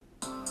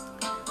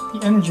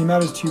The Energy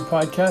Matters to You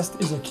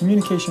podcast is a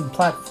communication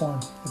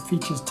platform that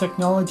features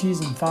technologies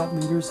and thought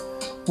leaders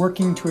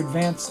working to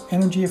advance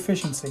energy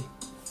efficiency.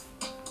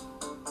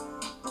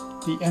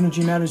 The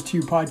Energy Matters to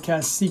You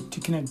podcast seeks to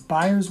connect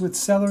buyers with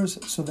sellers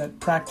so that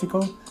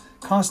practical,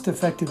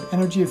 cost-effective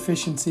energy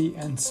efficiency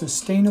and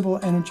sustainable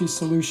energy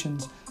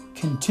solutions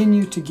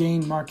continue to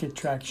gain market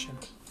traction.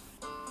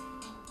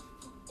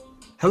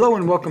 Hello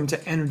and welcome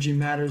to Energy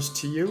Matters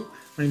to You.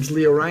 My name is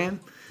Leo Ryan,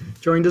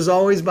 joined as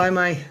always by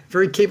my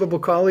very capable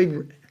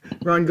colleague,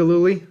 Ron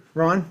Galuli.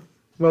 Ron,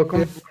 welcome.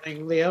 Good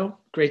morning, Leo.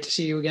 Great to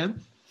see you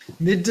again.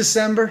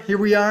 Mid-December, here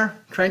we are,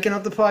 cranking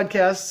out the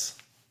podcasts.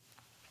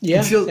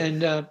 Yeah,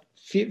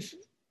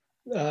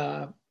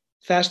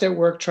 fast at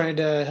work trying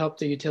to help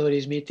the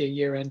utilities meet their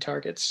year-end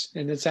targets.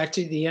 And it's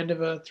actually the end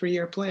of a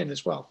 3-year plan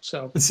as well.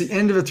 So it's the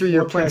end of a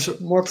 3-year plan.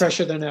 More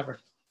pressure than ever.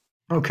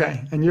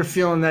 Okay, and you're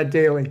feeling that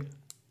daily.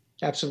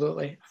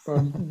 Absolutely.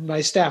 Or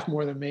my staff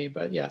more than me,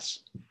 but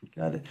yes.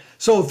 Got it.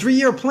 So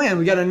 3-year plan,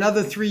 we got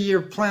another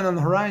 3-year plan on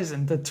the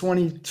horizon, the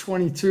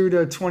 2022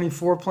 to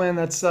 24 plan.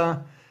 That's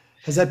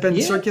has that been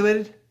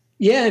circulated?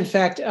 Yeah, in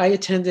fact, I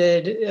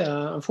attended,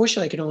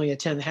 unfortunately, I could only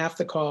attend half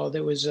the call.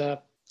 There was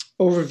a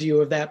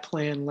overview of that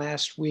plan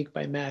last week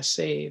by Mass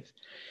Save.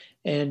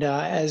 And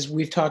as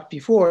we've talked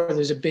before,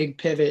 there's a big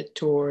pivot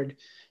toward,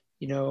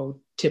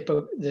 tip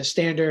of the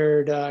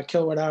standard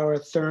kilowatt hour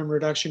therm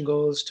reduction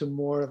goals to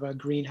more of a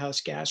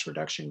greenhouse gas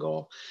reduction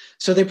goal.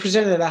 So they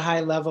presented at a high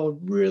level,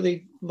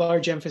 really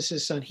large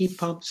emphasis on heat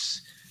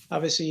pumps,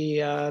 obviously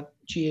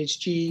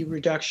GHG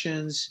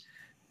reductions,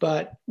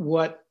 but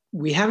what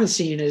we haven't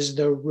seen is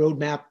the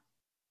roadmap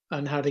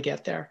on how to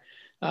get there.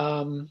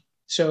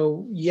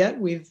 So yet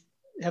we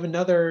have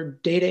another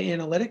data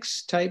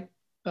analytics type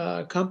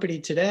company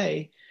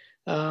today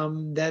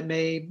that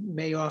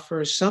may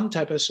offer some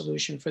type of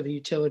solution for the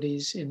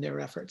utilities in their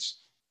efforts.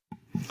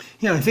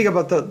 Yeah, I think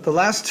about the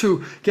last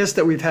two guests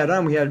that we've had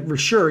on. We had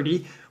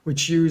Resurity,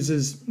 which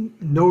uses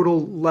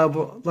nodal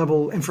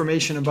level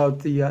information about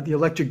the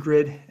electric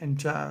grid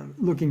and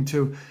looking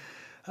to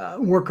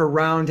work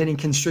around any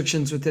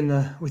constrictions within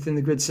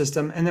the grid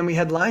system. And then we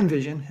had Line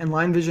Vision, and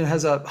Line Vision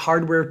has a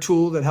hardware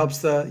tool that helps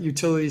the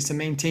utilities to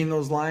maintain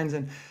those lines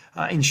and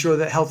ensure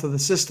the health of the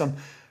system.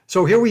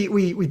 So here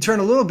we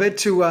turn a little bit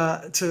to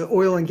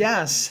oil and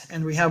gas,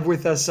 and we have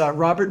with us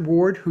Robert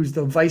Ward, who's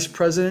the Vice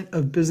President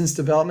of Business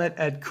Development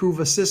at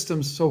Kuva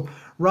Systems. So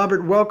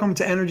Robert, welcome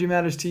to Energy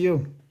Matters to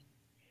You.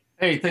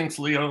 Hey, thanks,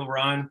 Leo,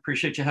 Ron.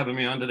 Appreciate you having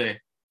me on today.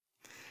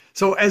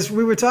 So as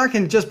we were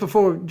talking just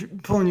before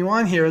pulling you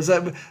on here, is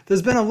that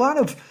there's been a lot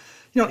of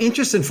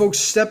interest in folks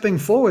stepping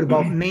forward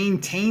about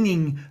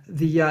maintaining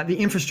the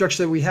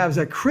infrastructure that we have, is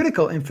that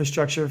critical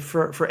infrastructure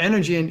for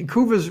energy, and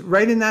Kuva's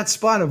right in that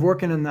spot of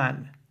working in that.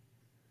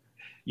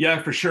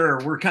 Yeah, for sure.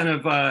 We're kind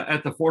of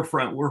at the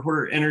forefront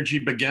where energy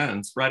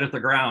begins, right at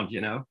the ground,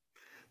 The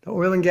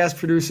oil and gas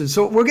producers.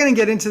 So we're going to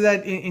get into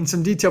that in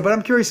some detail, but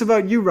I'm curious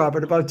about you,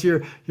 Robert, about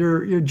your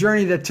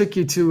journey that took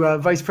you to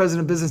Vice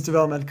President of Business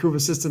Development at Kuva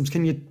Systems.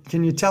 Can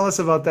you tell us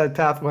about that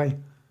pathway?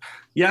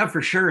 Yeah,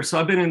 for sure. So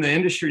I've been in the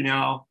industry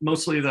now,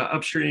 mostly the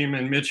upstream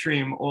and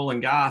midstream oil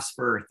and gas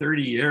for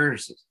 30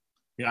 years.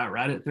 Yeah,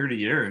 right at 30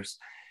 years.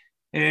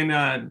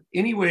 And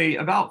anyway,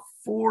 about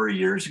 5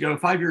 years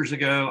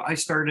ago, I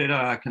started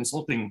a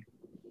consulting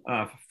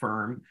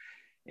firm.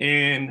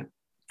 And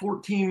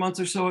 14 months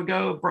or so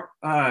ago,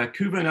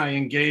 Kuva and I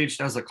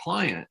engaged as a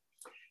client.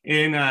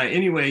 And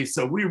anyway,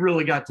 so we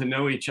really got to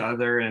know each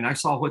other, and I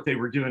saw what they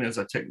were doing as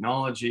a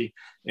technology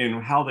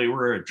and how they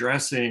were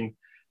addressing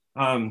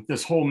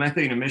this whole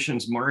methane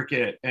emissions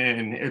market.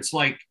 And it's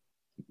like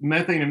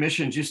methane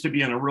emissions used to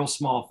be in a real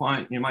small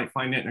font. You might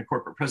find it in a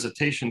corporate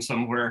presentation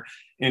somewhere.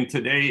 And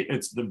today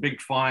it's the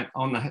big font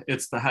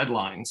it's the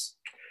headlines.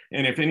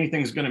 And if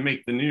anything's going to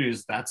make the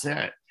news, that's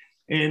it.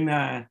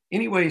 And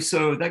anyway,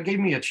 so that gave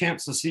me a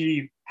chance to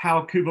see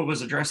how Kuva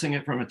was addressing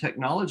it from a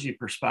technology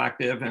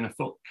perspective and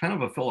kind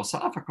of a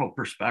philosophical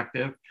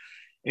perspective.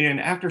 And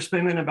after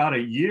spending about a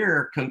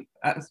year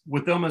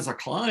with them as a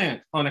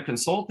client on a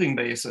consulting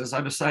basis,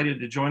 I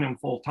decided to join them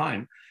full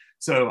time.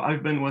 So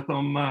I've been with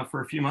them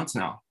for a few months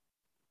now.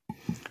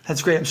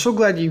 That's great. I'm so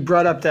glad you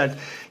brought up that,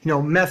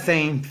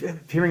 methane,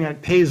 hearing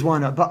it pays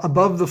one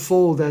above the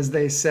fold, as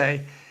they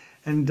say.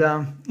 And,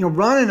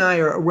 Ron and I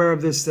are aware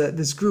of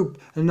this group,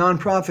 a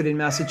nonprofit in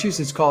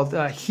Massachusetts called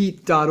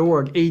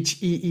HEET.org,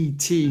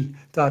 HEET.org.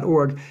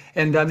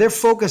 And their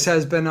focus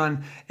has been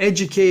on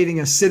educating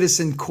a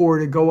citizen core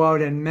to go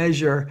out and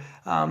measure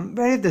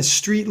right at the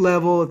street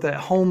level, at the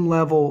home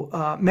level,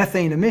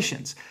 methane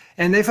emissions.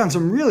 And they found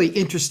some really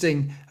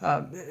interesting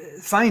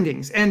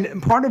findings.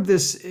 And part of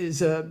this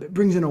is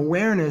brings an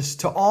awareness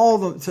to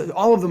all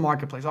of the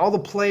marketplace, all the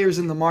players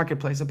in the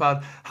marketplace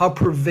about how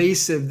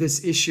pervasive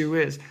this issue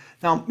is.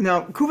 Now,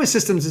 Kuva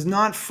Systems is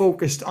not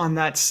focused on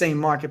that same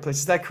marketplace.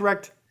 Is that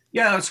correct?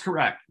 Yeah, that's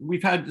correct.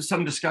 We've had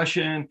some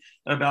discussion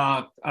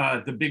about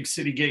the big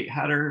city gate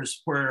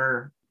headers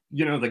where,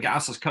 the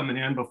gas is coming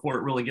in before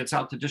it really gets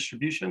out to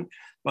distribution,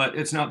 but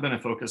it's not been a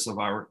focus of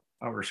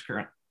ours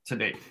current to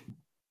date.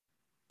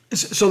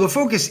 So the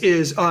focus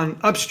is on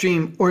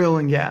upstream oil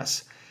and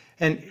gas.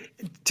 And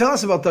tell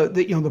us about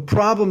the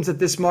problems that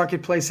this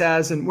marketplace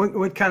has, and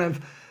what kind of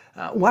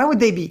why would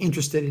they be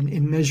interested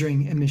in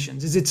measuring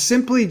emissions? Is it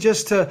simply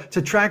just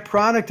to track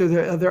product, or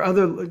are there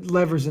other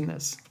levers in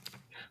this?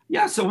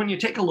 Yeah, so when you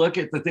take a look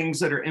at the things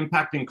that are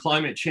impacting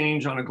climate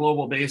change on a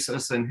global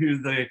basis and who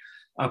the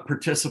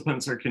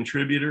participants or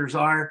contributors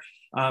are,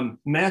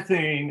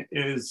 methane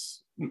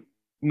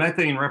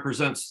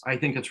represents, I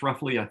think it's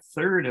roughly a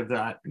third of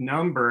that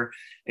number,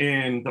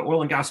 and the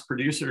oil and gas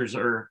producers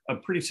are a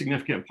pretty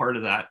significant part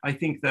of that. I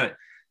think that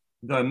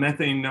the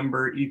methane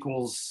number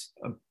equals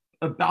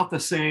about the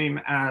same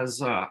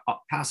as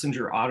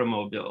passenger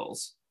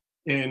automobiles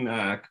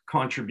in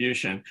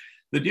contribution.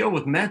 The deal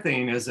with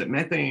methane is that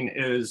methane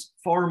is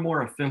far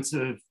more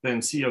offensive than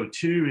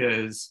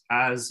CO2 is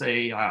as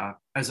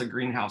a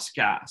greenhouse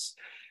gas.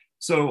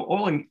 So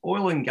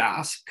oil and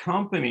gas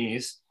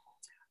companies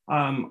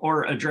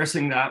are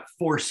addressing that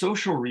for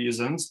social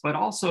reasons, but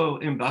also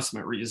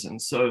investment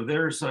reasons. So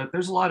there's a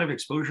lot of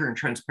exposure and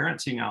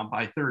transparency now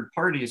by third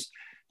parties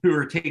who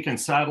are taking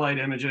satellite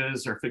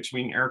images or fixed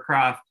wing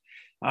aircraft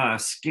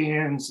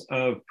scans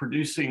of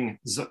producing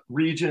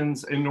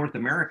regions in North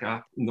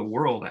America, in the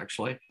world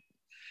actually,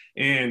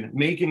 and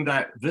making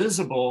that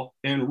visible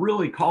and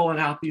really calling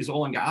out these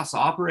oil and gas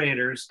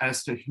operators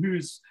as to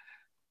who's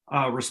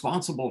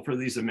responsible for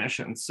these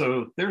emissions.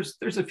 So there's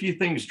a few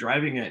things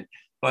driving it,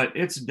 but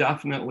it's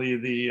definitely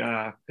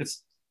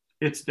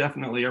it's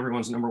definitely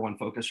everyone's number one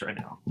focus right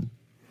now.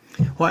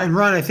 Well, and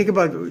Ron, I think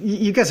about,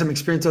 you got some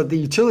experience of the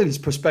utilities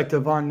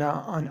perspective on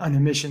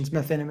emissions,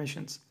 methane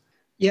emissions.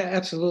 Yeah,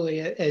 absolutely.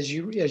 As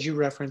you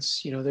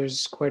reference,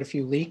 there's quite a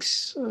few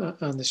leaks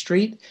on the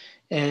street.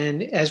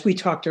 And as we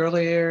talked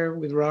earlier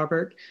with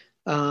Robert,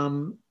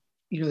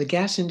 the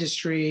gas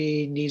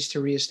industry needs to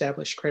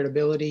reestablish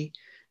credibility.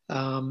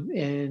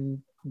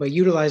 And by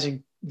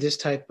utilizing this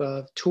type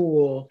of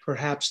tool,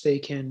 perhaps they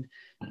can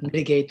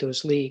mitigate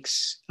those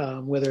leaks,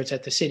 whether it's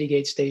at the city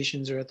gate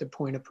stations or at the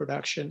point of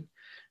production.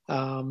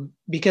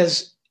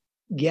 Because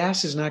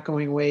gas is not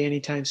going away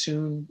anytime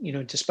soon,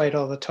 despite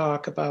all the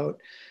talk about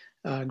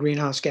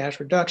greenhouse gas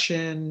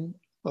reduction,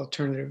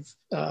 alternative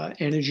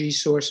energy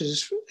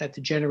sources at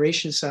the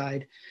generation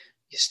side.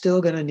 You're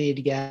still going to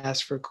need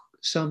gas for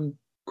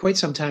quite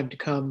some time to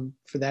come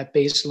for that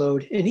base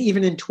load. And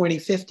even in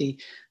 2050,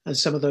 on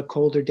some of the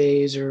colder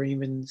days or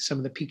even some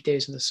of the peak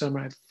days in the summer,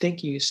 I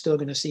think you're still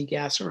going to see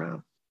gas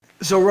around.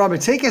 So,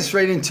 Robert, take us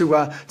right into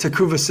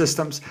Kuva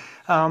Systems.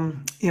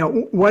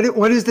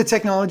 What is the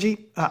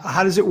technology?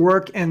 How does it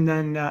work? And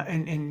then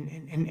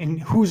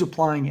and who's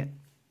applying it?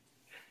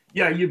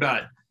 Yeah, you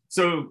bet.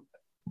 So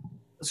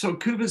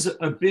Kuva's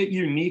a bit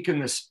unique in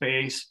this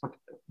space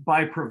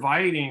by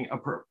providing a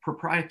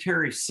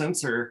proprietary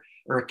sensor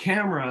or a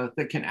camera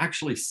that can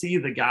actually see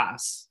the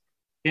gas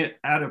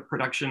at a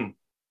production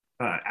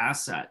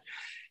asset.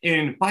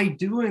 And by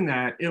doing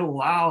that, it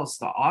allows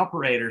the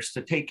operators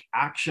to take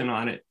action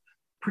on it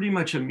pretty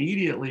much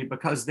immediately,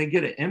 because they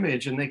get an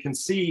image and they can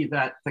see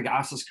that the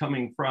gas is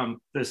coming from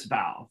this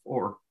valve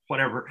or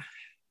whatever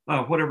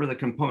the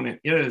component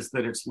is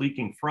that it's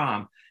leaking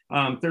from.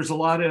 There's a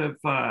lot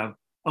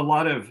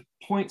of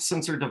point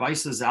sensor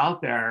devices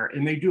out there,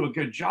 and they do a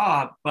good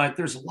job, but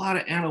there's a lot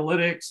of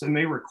analytics, and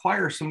they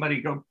require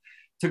somebody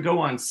to go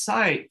on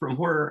site from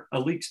where a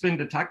leak's been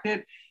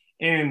detected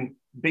and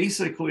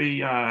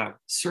basically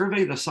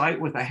survey the site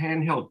with a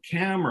handheld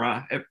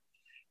camera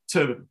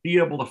to be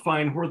able to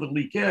find where the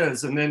leak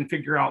is, and then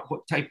figure out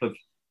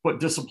what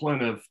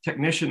discipline of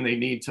technician they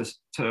need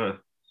to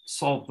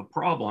solve the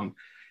problem.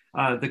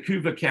 The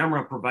Kuva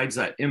camera provides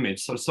that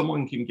image, so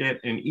someone can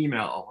get an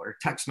email or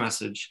text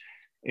message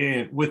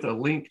and with a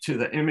link to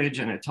the image,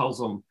 and it tells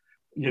them,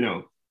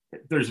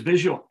 there's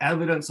visual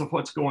evidence of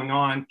what's going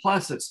on,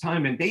 plus it's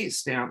time and date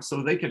stamped,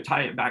 so they could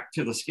tie it back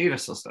to the SCADA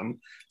system.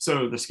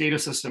 So the SCADA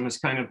system is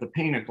kind of the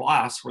pane of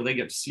glass where they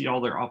get to see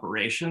all their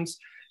operations.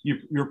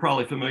 You're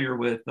probably familiar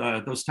with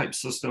those type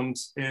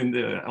systems in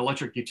the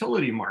electric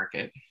utility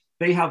market.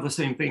 They have the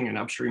same thing in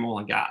upstream oil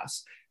and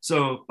gas.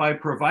 So by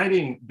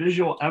providing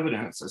visual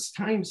evidence as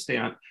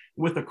timestamp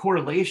with a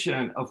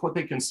correlation of what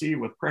they can see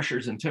with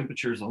pressures and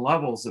temperatures and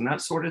levels and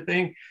that sort of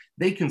thing,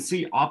 they can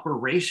see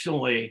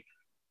operationally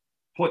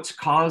what's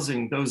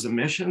causing those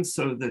emissions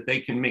so that they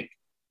can make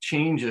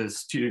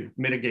changes to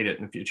mitigate it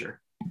in the future.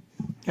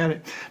 Got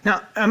it.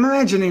 Now, I'm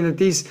imagining that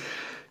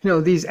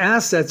these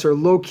assets are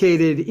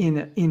located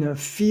in a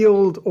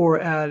field or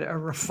at a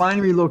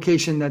refinery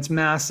location that's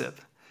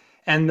massive.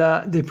 And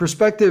the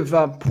prospective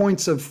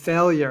points of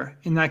failure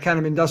in that kind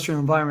of industrial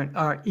environment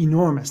are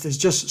enormous. There's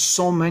just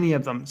so many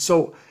of them.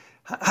 So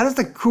how does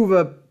the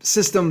Kuva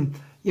system,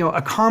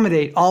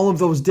 accommodate all of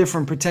those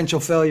different potential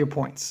failure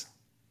points?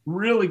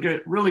 Really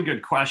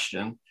good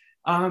question.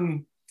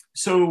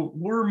 So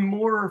we're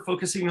more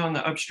focusing on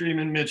the upstream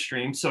and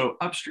midstream. So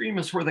upstream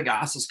is where the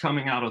gas is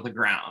coming out of the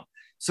ground.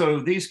 So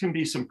these can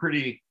be some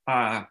pretty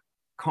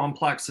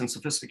complex and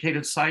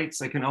sophisticated sites.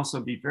 They can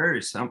also be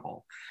very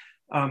simple.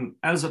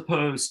 as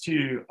opposed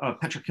to a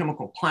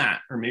petrochemical plant,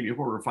 or maybe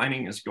where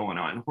refining is going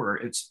on, where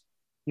it's,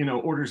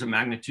 orders of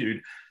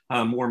magnitude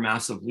more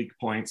massive leak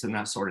points and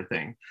that sort of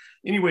thing.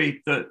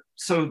 Anyway,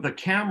 so the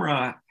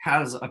camera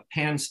has a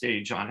pan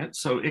stage on it,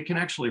 so it can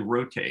actually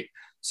rotate.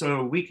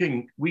 So we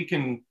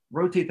can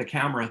rotate the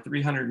camera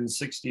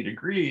 360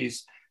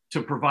 degrees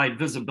to provide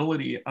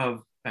visibility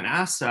of an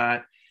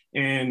asset.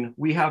 And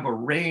we have a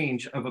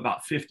range of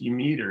about 50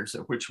 meters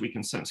at which we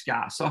can sense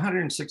gas. So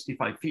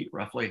 165 feet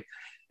roughly.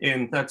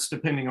 And that's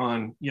depending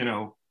on,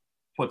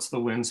 what's the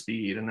wind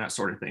speed and that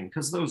sort of thing,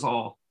 because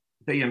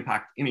they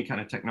impact any kind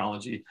of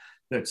technology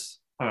that's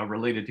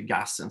related to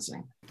gas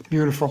sensing.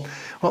 Beautiful.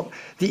 Well,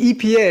 the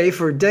EPA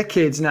for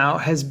decades now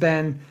has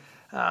been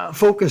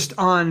focused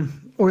on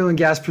oil and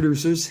gas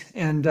producers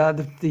and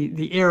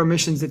the air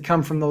emissions that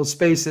come from those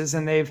spaces,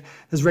 and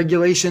there's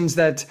regulations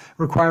that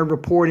require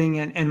reporting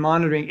and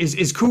monitoring.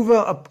 Is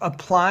CUVA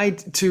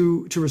applied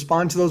to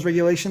respond to those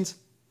regulations?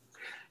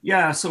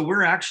 Yeah, so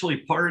we're actually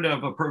part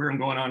of a program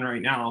going on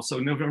right now. So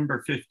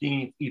November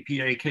 15th,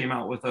 EPA came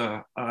out with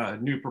a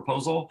new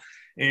proposal,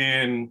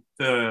 and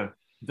the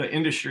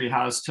industry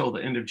has till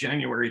the end of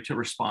January to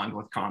respond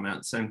with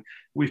comments. And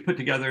we've put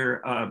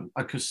together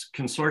a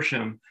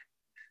consortium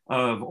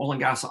of oil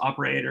and gas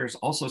operators,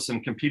 also some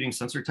competing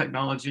sensor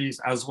technologies,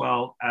 as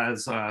well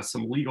as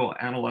some legal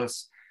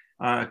analysts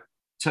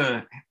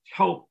to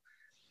help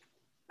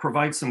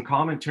provide some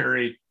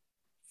commentary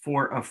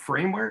for a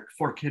framework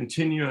for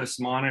continuous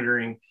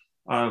monitoring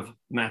of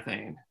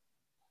methane.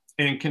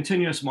 And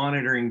continuous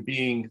monitoring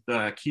being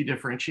the key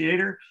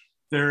differentiator.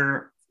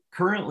 They're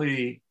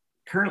currently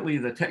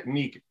the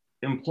technique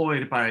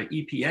employed by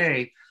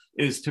EPA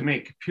is to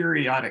make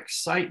periodic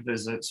site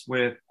visits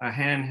with a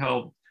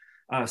handheld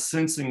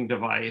sensing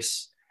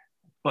device.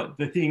 But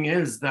the thing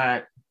is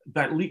that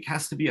leak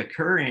has to be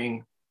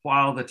occurring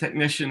while the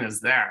technician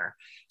is there.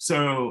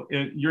 So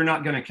you're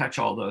not going to catch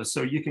all those.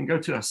 So you can go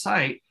to a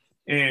site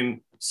and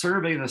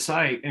survey the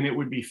site and it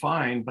would be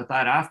fine. But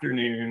that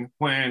afternoon,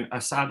 when a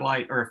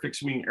satellite or a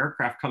fixed wing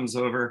aircraft comes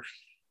over,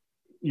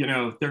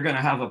 they're going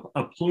to have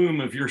a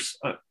plume of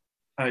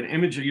an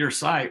image of your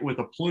site with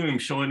a plume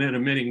showing it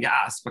emitting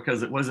gas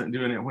because it wasn't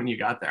doing it when you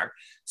got there.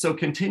 So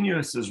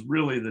continuous is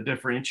really the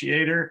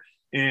differentiator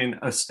in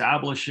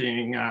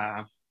establishing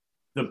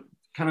the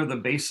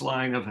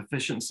baseline of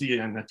efficiency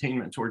and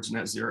attainment towards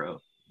net zero.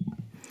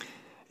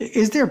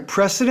 Is there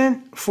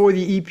precedent for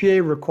the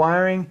EPA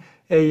requiring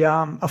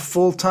a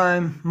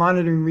full-time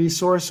monitoring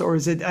resource, or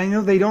is it? I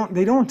know they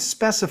don't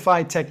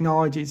specify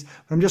technologies,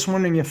 but I'm just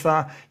wondering if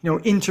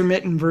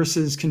intermittent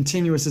versus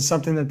continuous is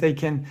something that they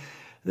can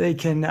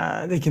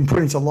put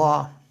into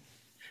law.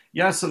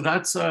 Yeah, so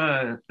that's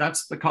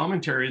the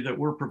commentary that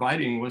we're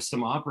providing with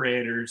some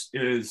operators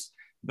is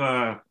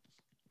the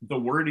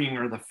wording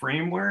or the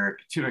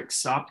framework to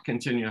accept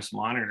continuous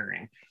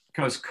monitoring,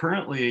 because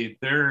currently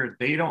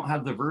they don't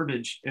have the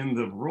verbiage in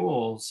the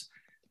rules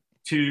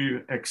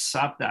to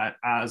accept that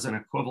as an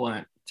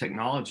equivalent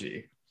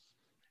technology.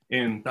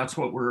 And that's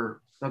what we're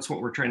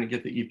trying to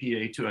get the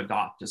EPA to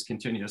adopt as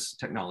continuous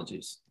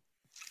technologies.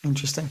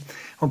 Interesting.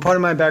 Well, part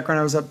of my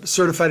background, I was a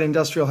certified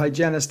industrial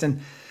hygienist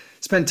and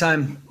spent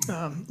time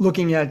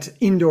looking at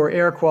indoor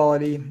air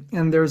quality.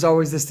 And there's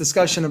always this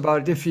discussion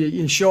about if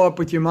you show up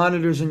with your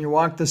monitors and you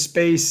walk the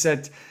space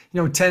at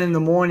 10 in the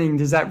morning,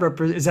 is that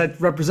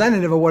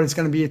representative of what it's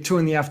going to be at 2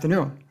 in the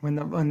afternoon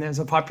when there's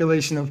a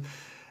population of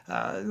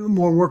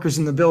more workers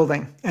in the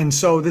building? And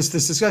so this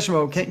discussion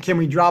about can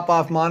we drop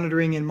off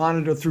monitoring and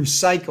monitor through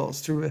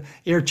cycles, through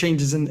air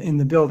changes in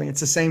the building?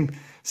 It's the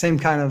same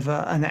kind of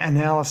an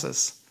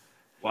analysis.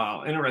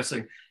 Wow,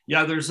 interesting.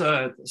 Yeah, there's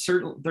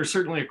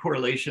certainly a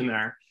correlation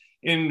there,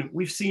 and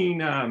we've seen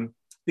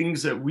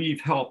things that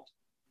we've helped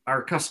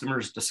our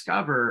customers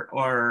discover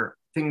are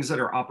things that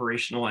are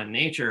operational in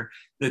nature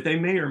that they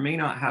may or may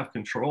not have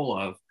control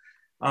of.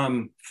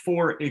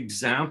 For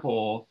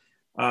example,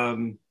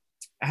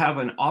 have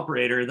an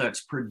operator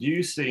that's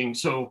producing.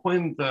 So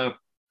when the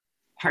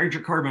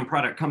hydrocarbon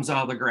product comes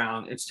out of the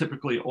ground, it's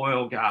typically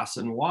oil, gas,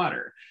 and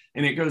water,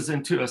 and it goes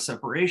into a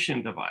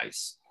separation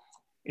device.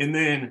 And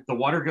then the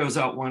water goes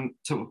out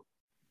to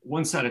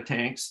one set of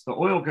tanks, the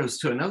oil goes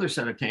to another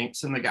set of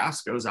tanks, and the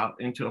gas goes out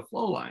into a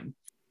flow line.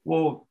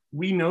 Well,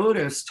 we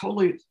noticed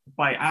totally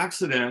by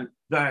accident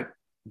that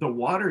the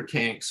water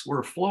tanks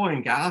were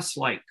flowing gas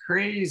like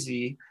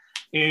crazy.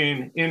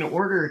 And in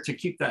order to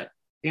keep that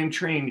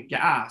entrained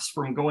gas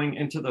from going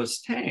into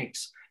those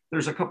tanks,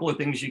 there's a couple of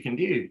things you can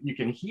do. You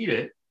can heat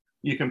it,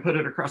 you can put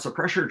it across a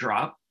pressure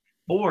drop,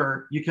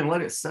 or you can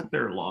let it sit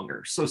there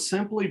longer. So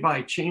simply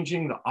by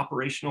changing the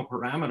operational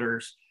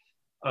parameters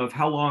of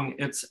how long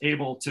it's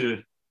able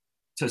to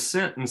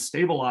sit and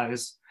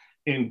stabilize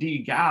and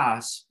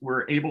degas,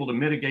 we're able to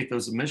mitigate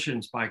those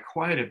emissions by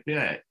quite a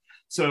bit.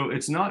 So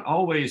it's not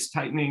always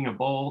tightening a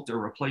bolt or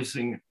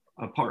replacing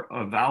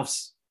a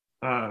valve's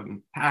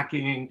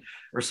packing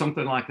or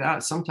something like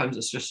that. Sometimes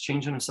it's just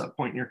changing a set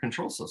point in your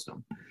control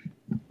system.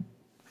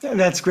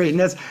 That's great. And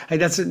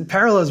that's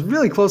parallels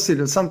really closely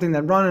to something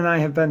that Ron and I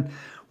have been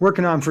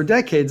working on for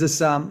decades,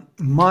 this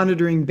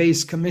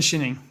monitoring-based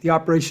commissioning, the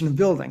operation of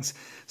buildings.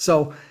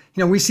 So,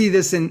 we see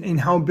this in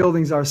how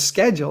buildings are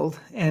scheduled.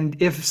 And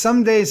if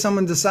someday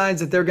someone decides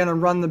that they're going to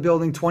run the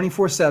building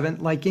 24/7,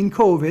 like in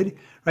COVID,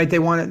 right? They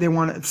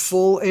want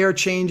full air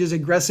changes,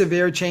 aggressive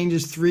air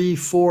changes, 3,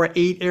 4,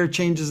 8 air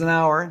changes an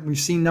hour. We've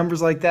seen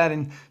numbers like that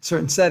in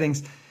certain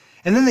settings.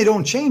 And then they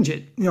don't change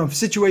it. If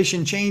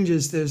situation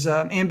changes, there's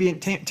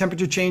ambient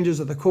temperature changes,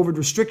 or the COVID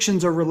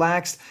restrictions are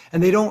relaxed,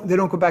 and they don't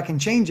go back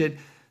and change it.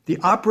 The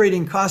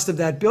operating cost of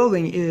that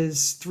building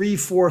is 3,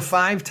 4,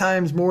 5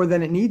 times more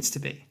than it needs to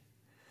be.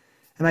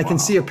 And I can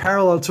see a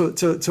parallel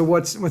to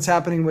what's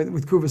happening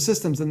with Kuva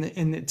Systems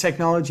and the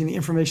technology and the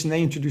information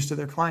they introduce to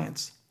their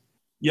clients.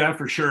 Yeah,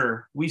 for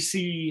sure. We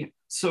see,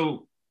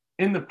 so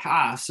in the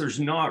past, there's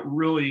not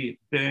really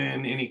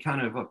been any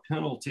kind of a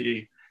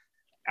penalty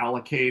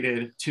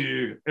allocated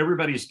to,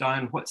 everybody's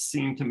done what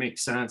seemed to make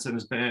sense and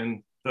has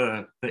been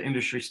the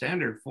industry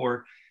standard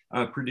for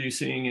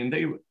producing, and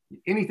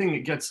anything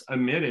that gets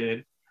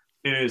emitted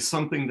is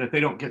something that they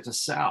don't get to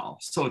sell.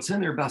 So it's in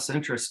their best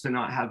interest to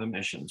not have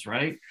emissions,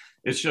 right?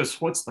 It's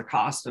just, what's the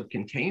cost of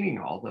containing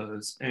all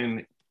those?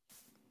 And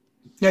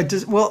yeah,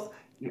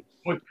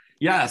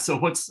 so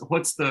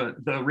what's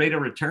the rate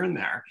of return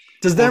there?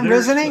 Does that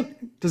resonate?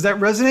 Does that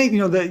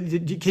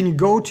resonate? Can you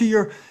go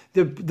to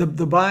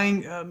the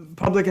buying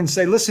public and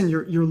say, listen,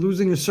 you're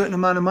losing a certain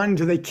amount of money?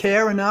 Do they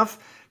care enough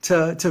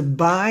to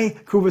buy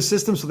Kuva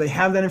Systems so they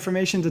have that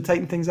information to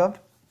tighten things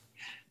up?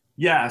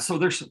 Yeah, so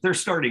they're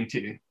starting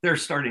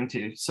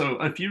to. So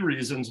a few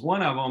reasons.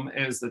 One of them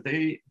is that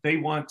they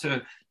want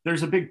to.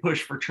 There's a big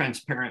push for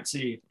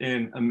transparency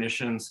in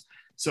emissions,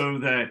 so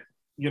that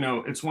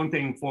it's one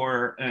thing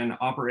for an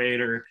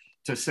operator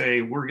to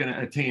say we're going to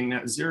attain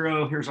net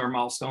zero. Here's our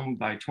milestone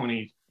by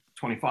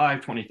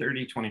 2025,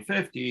 2030,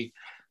 2050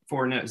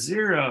 for net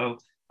zero.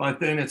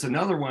 But then it's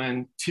another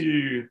one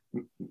to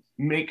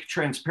make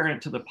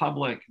transparent to the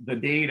public the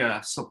data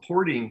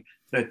supporting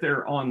that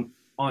they're on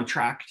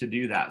track to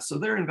do that. So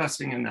they're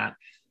investing in that.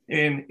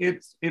 And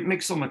it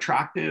makes them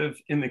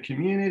attractive in the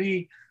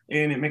community,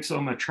 and it makes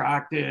them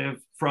attractive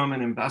from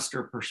an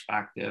investor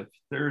perspective.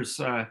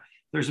 There's a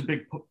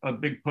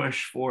big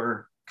push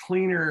for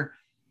cleaner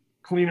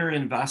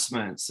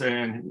investments.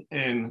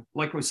 And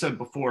like we said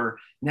before,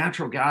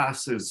 natural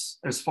gas is,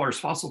 as far as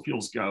fossil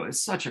fuels go,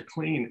 is such a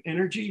clean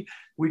energy.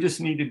 We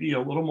just need to be a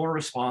little more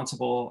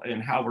responsible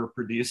in how we're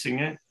producing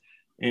it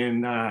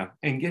and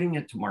getting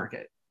it to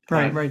market.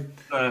 Right.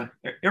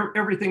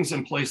 Everything's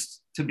in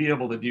place to be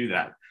able to do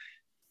that.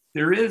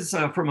 There is,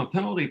 from a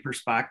penalty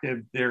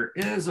perspective, there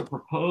is a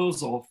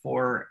proposal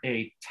for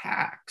a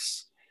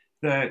tax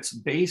that's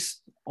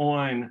based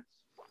on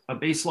a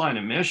baseline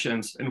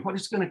emissions. And what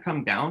it's going to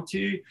come down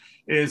to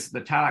is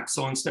the tax.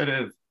 So instead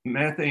of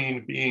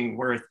methane being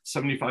worth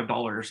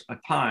 $75 a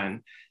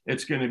ton,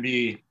 it's going to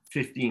be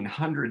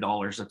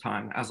 $1,500 a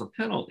ton as a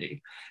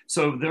penalty.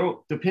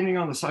 So depending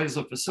on the size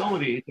of the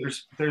facility,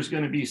 there's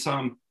going to be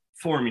some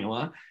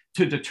formula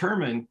to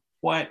determine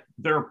what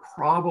their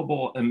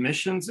probable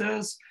emissions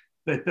is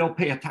that they'll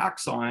pay a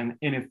tax on.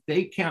 And if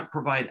they can't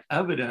provide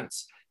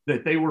evidence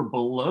that they were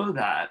below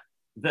that,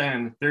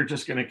 then they're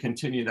just going to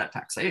continue that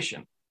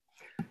taxation.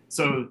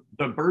 So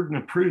the burden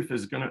of proof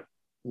is going to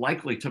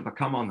likely to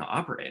become on the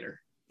operator.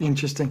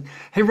 Interesting.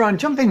 Hey, Ron,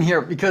 jump in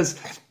here because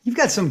you've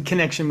got some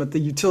connection with the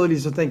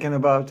utilities are thinking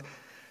about,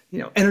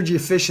 energy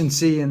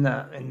efficiency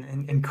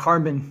and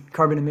carbon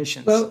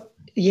emissions. Well,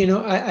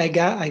 I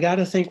got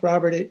to think,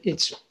 Robert,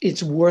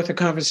 it's worth a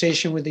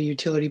conversation with the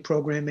utility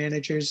program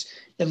managers,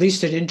 at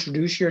least to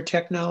introduce your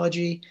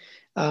technology.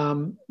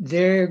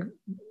 They're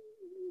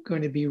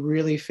going to be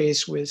really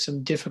faced with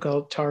some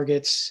difficult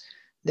targets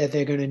that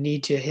they're going to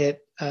need to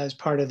hit as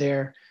part of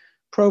their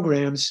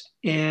programs.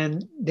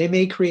 And they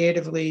may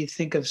creatively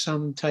think of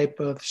some type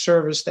of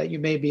service that you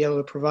may be able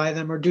to provide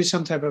them, or do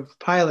some type of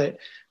pilot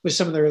with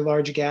some of their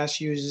large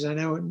gas users. I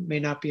know it may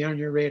not be on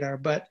your radar,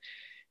 but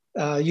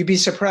you'd be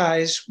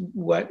surprised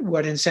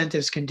what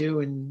incentives can do,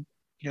 and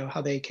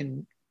how they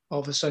can all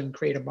of a sudden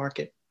create a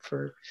market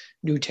for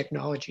new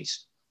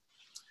technologies.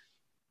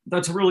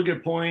 That's a really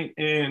good point,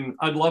 and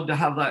I'd love to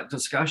have that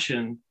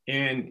discussion.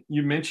 And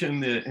you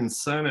mentioned the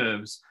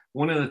incentives.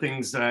 One of the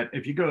things that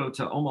if you go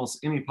to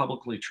almost any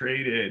publicly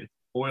traded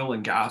oil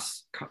and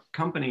gas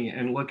company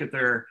and look at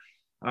their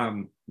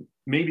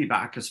maybe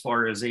back as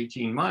far as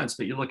 18 months,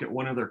 but you look at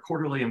one of their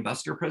quarterly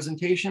investor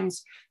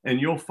presentations,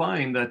 and you'll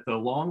find that the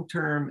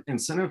long-term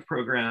incentive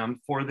program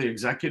for the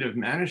executive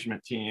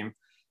management team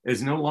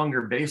is no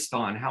longer based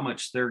on how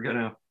much they're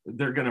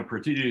gonna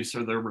produce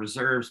or their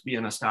reserves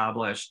being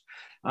established.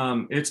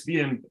 It's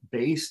being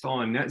based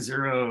on net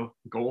zero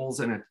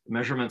goals and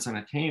measurements and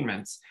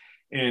attainments.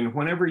 And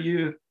whenever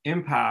you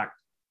impact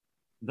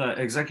the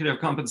executive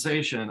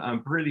compensation,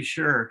 I'm pretty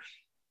sure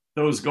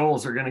those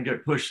goals are going to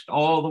get pushed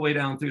all the way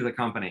down through the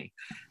company.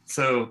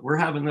 So we're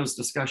having those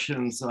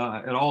discussions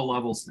at all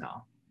levels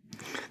now.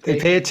 They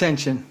pay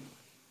attention.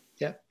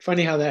 Yeah,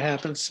 funny how that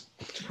happens.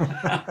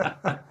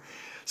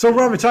 So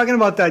Robert, talking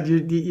about that,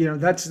 you know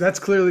that's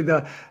clearly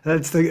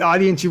that's the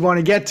audience you want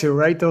to get to,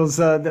 right? Those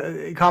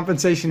the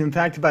compensation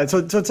impacted by it.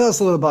 So tell us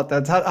a little about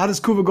that. How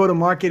does Kuva go to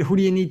market? Who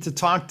do you need to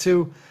talk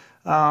to?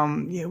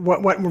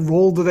 What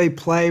role do they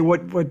play?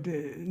 What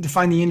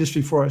define the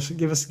industry for us?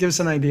 Give us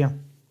an idea.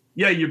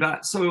 Yeah, you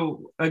bet.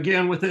 So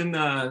again, within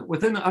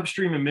the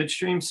upstream and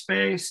midstream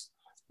space,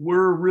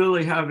 we're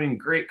really having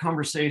great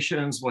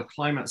conversations with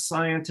climate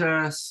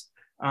scientists,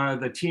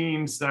 the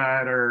teams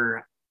that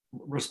are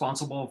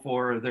responsible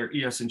for their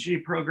ES&G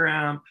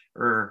program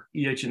or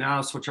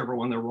EH&S, whichever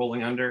one they're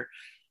rolling under.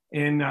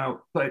 And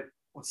but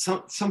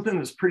something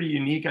that's pretty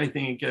unique, I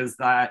think, is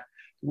that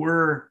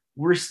we're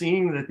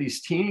seeing that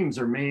these teams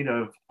are made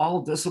of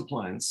all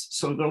disciplines.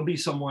 So there'll be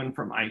someone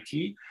from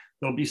IT,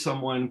 there'll be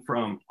someone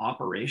from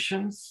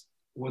operations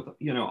with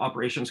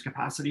operations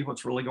capacity,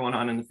 what's really going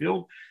on in the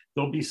field.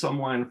 There'll be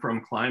someone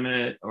from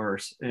climate or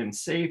in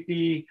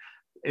safety.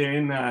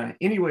 And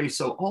anyway,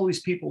 so all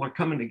these people are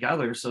coming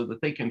together so that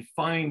they can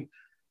find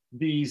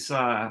these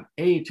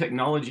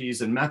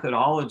technologies and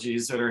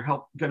methodologies that are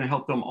going to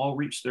help them all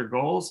reach their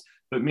goals,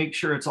 but make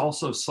sure it's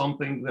also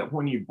something that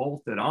when you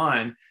bolt it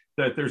on,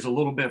 that there's a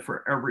little bit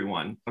for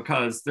everyone,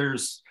 because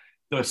there's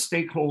the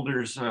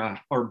stakeholders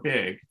are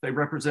big. They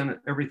represent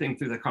everything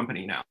through the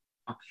company now.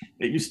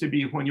 It used to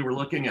be when you were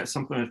looking at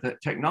something with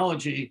that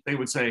technology, they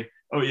would say,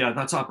 oh yeah,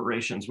 that's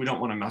operations. We don't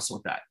want to mess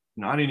with that.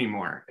 Not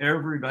anymore.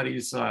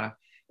 Everybody's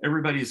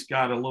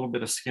got a little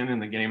bit of skin in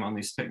the game on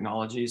these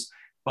technologies,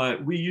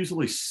 but we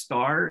usually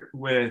start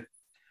with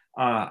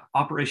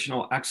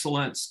operational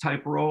excellence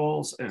type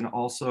roles and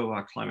also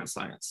climate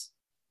science.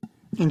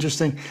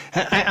 Interesting.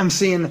 I'm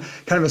seeing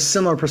kind of a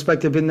similar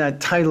perspective in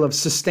that title of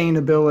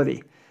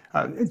sustainability.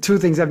 Two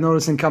things I've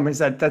noticed in companies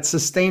that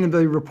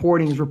sustainability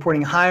reporting is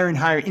reporting higher and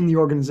higher in the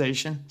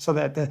organization, so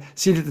that the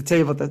seat at the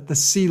table, the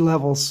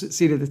C-level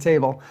seat at the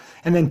table.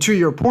 And then to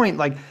your point,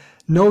 like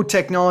no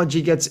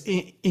technology gets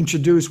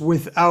introduced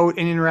without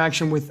an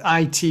interaction with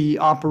IT,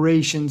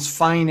 operations,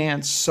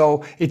 finance.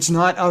 So it's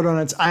not out on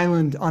its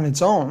island on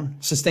its own,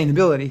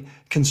 sustainability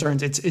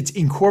concerns. It's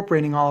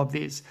incorporating all of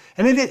these.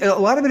 And a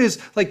lot of it is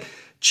like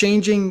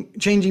changing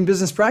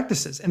business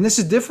practices. And this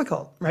is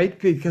difficult, right?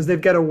 Because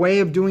they've got a way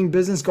of doing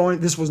business going,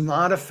 this was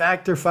not a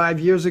factor 5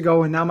 years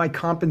ago, and now my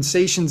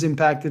compensation's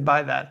impacted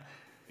by that.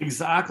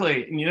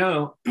 Exactly.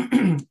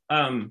 And,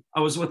 I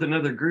was with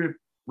another group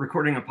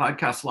recording a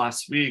podcast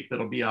last week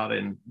that'll be out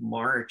in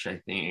March, I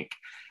think.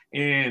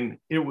 And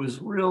it was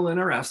real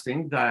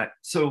interesting that,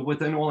 so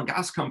within oil and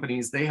gas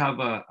companies, they have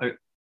a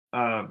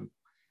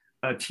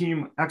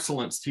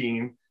excellence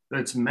team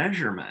that's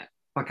measurement,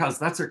 because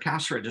that's their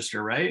cash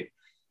register, right?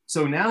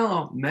 So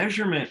now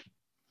measurement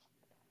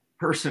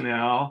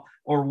personnel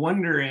are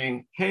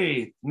wondering,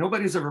 hey,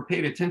 nobody's ever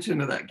paid attention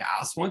to that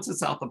gas. Once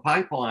it's out the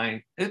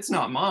pipeline, it's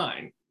not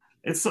mine.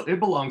 It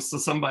belongs to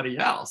somebody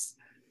else.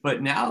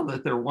 But now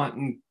that they're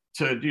wanting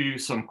to do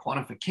some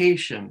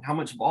quantification, how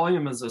much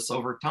volume is this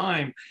over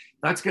time?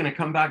 That's going to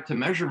come back to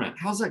measurement.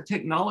 How's that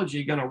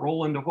technology going to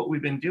roll into what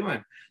we've been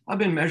doing? I've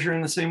been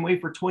measuring the same way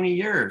for 20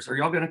 years. Are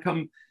y'all going to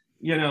come,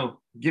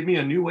 give me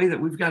a new way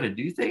that we've got to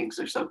do things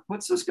or something?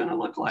 What's this going to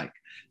look like?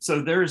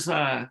 So there's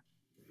a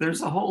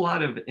whole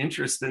lot of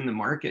interest in the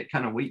market,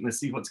 kind of waiting to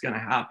see what's going to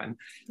happen.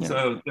 Yeah.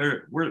 So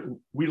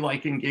we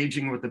like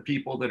engaging with the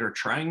people that are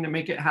trying to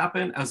make it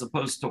happen, as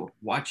opposed to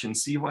watch and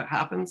see what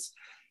happens.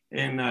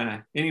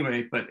 And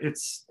anyway, but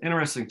it's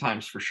interesting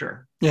times for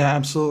sure. Yeah,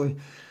 absolutely.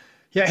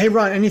 Yeah. Hey,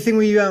 Ron, anything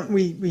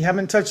we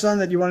haven't touched on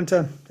that you wanted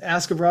to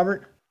ask of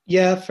Robert?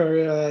 Yeah,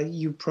 for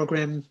you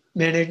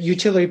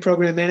utility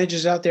program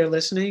managers out there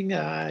listening,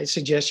 I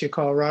suggest you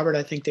call Robert.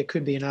 I think there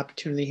could be an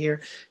opportunity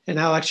here, and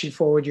I'll actually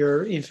forward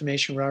your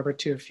information, Robert,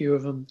 to a few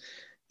of them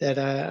that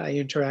I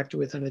interact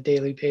with on a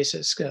daily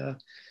basis,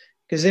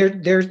 because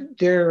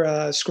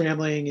they're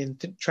scrambling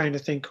and trying to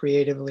think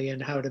creatively on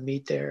how to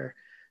meet their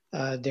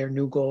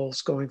new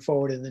goals going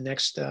forward in the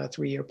next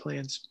 3-year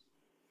plans.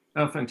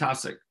 Oh,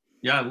 fantastic!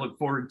 Yeah, I look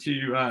forward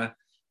to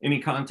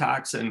any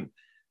contacts. And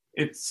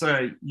it's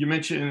you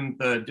mentioned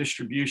the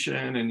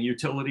distribution and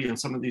utility and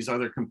some of these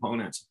other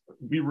components.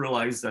 We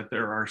realize that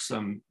there are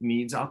some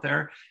needs out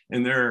there,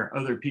 and there are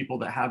other people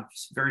that have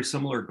very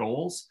similar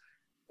goals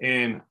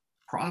and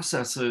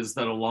processes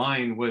that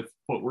align with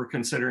what we're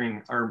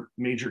considering our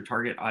major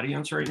target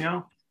audience right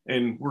now.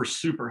 And we're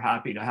super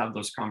happy to have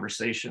those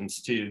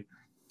conversations to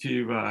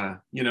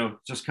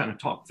just kind of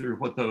talk through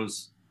what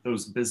those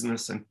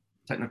business and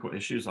technical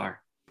issues are.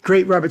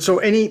 Great, Robert.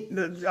 So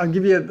I'll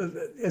give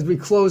you, as we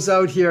close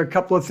out here, a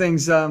couple of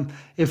things.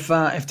 If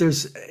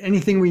there's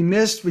anything we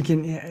missed, we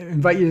can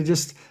invite you to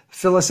just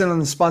fill us in on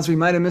the spots we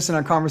might have missed in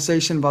our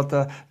conversation about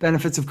the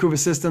benefits of Kuva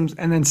Systems.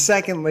 And then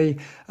secondly,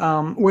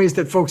 ways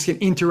that folks can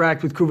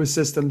interact with Kuva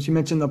Systems. You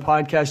mentioned the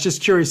podcast.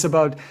 Just curious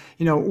about,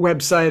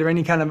 website or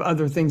any kind of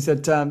other things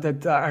that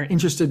our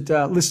interested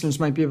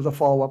listeners might be able to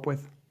follow up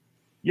with.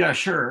 Yeah,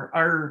 sure.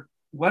 Our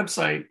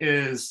website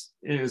is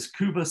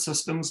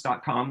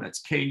kuvasystems.com.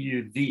 That's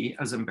KUV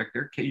as in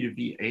Victor,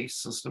 KUVA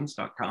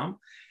systems.com.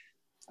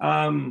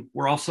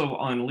 We're also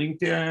on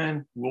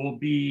LinkedIn. We'll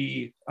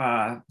be,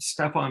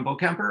 Stefan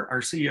Bokamper,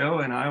 our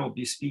CEO, and I will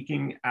be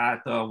speaking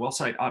at the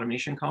WellSite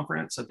Automation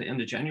Conference at the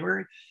end of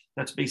January.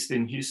 That's based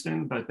in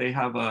Houston, but they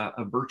have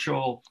a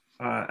virtual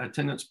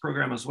attendance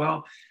program as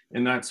well.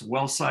 And that's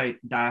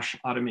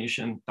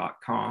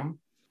wellsite-automation.com.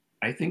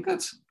 I think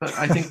that's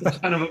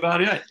kind of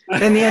about it.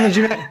 And the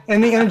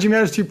Energy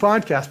Matters 2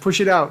 podcast, push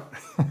it out.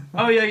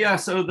 Oh yeah.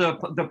 So the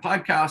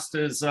podcast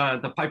is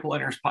the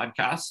Pipeliners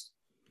podcast.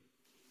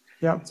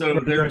 Yeah. So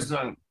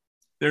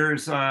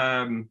there's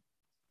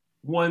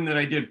one that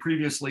I did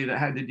previously that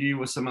had to do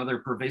with some other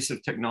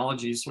pervasive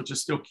technologies, which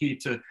is still key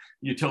to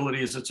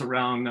utilities. It's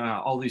around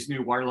all these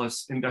new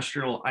wireless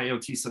industrial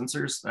IoT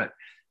sensors that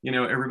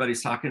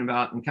everybody's talking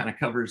about, and kind of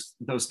covers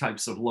those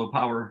types of low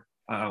power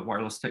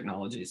wireless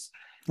technologies.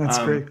 That's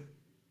great.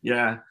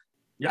 Yeah,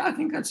 I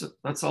think that's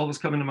all that's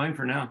coming to mind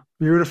for now.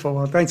 Beautiful.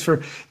 Well, thanks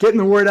for getting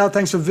the word out.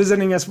 Thanks for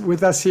visiting us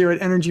with us here at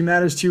Energy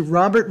Matters 2.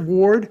 Robert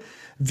Ward,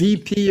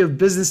 VP of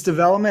Business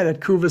Development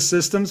at Kuva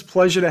Systems.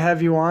 Pleasure to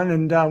have you on,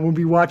 and we'll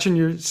be watching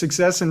your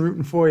success and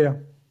rooting for you.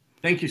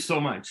 Thank you so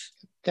much.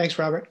 Thanks,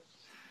 Robert.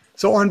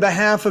 So on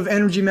behalf of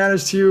Energy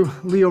Matters 2,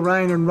 Leo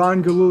Ryan and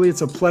Ron Galuli,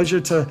 it's a pleasure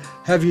to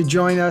have you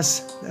join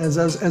us.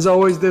 As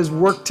always, there's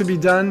work to be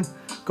done.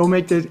 Go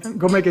make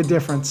a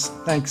difference.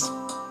 Thanks.